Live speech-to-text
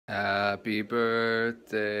Happy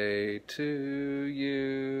birthday to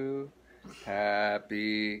you.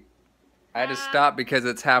 Happy. I had to stop because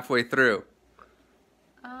it's halfway through.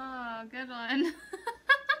 Oh, good one.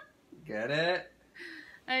 Get it?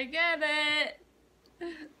 I get it.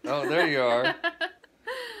 Oh, there you are.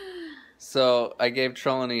 So I gave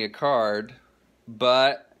Trelawney a card,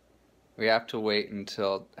 but we have to wait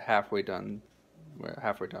until halfway done. We're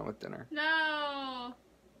halfway done with dinner. No.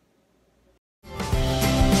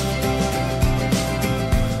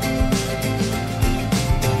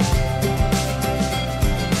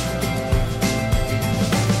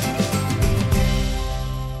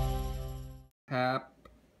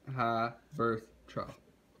 Ha birth Tro.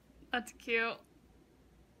 That's cute.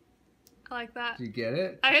 I like that. Do you get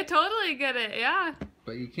it? I totally get it, yeah.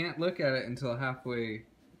 But you can't look at it until halfway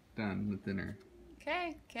done with dinner.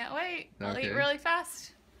 Okay, can't wait. I'll Okay. eat really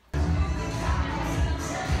fast. Yep,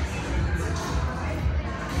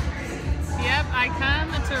 I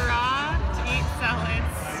come to Raw to eat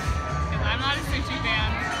salads. Because I'm not a sushi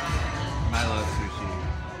fan. I love sushi.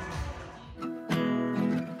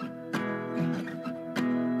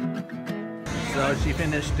 So she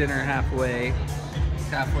finished dinner halfway. It's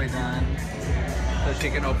halfway done. So she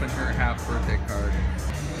can open her half birthday card.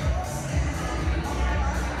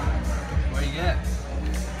 What do you get?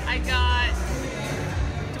 I got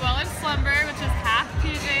Dwell in Slumber, which is half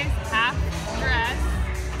PJs, half dress.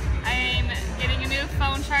 I'm getting a new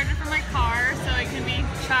phone charger for my car so it can be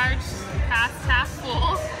charged past half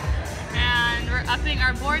full. And we're upping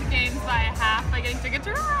our board games by a half by getting Ticket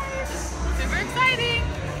to Ride. Super exciting.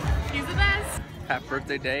 He's the best. Half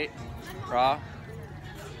birthday date. Raw.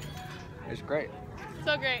 It's great.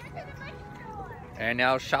 So great. And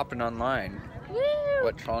now shopping online. Woo!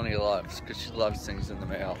 What Trelawney loves, because she loves things in the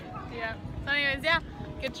mail. Yeah. So anyways, yeah.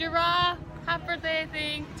 Get your Raw half birthday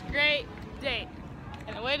thing. It's a great date.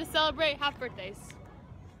 And a way to celebrate half birthdays.